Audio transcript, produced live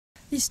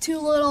these two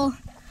little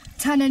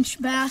 10-inch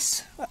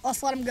bass.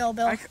 Let's let them go,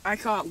 Bill. I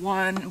caught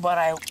one, but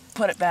I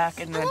put it back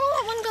and then. I don't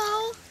let one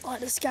go. Let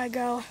this guy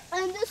go.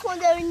 And this one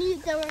that we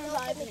need that we're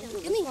reviving him.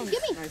 Give me.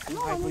 Nice and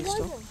lively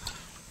still.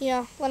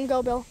 Yeah, let him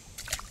go, Bill.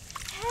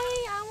 Hey,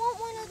 I want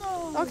one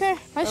of those. Okay,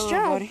 nice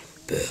job. Buddy.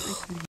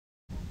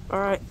 All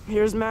right,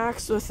 here's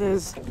Max with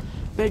his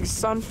big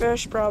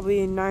sunfish,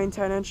 probably 9-10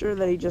 incher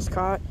that he just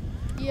caught.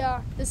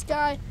 Yeah, this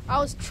guy, I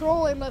was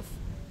trolling with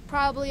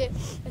probably an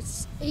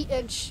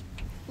 8-inch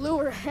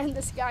lure, and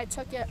this guy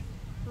took it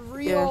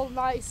real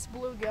nice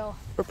bluegill.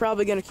 We're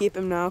probably gonna keep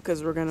him now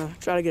because we're gonna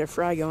try to get a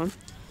fry going.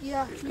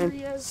 Yeah, here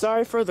he is.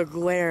 Sorry for the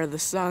glare. The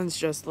sun's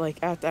just like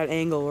at that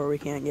angle where we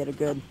can't get a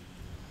good.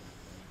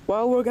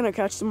 Well, we're gonna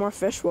catch some more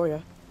fish for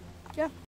you. Yeah.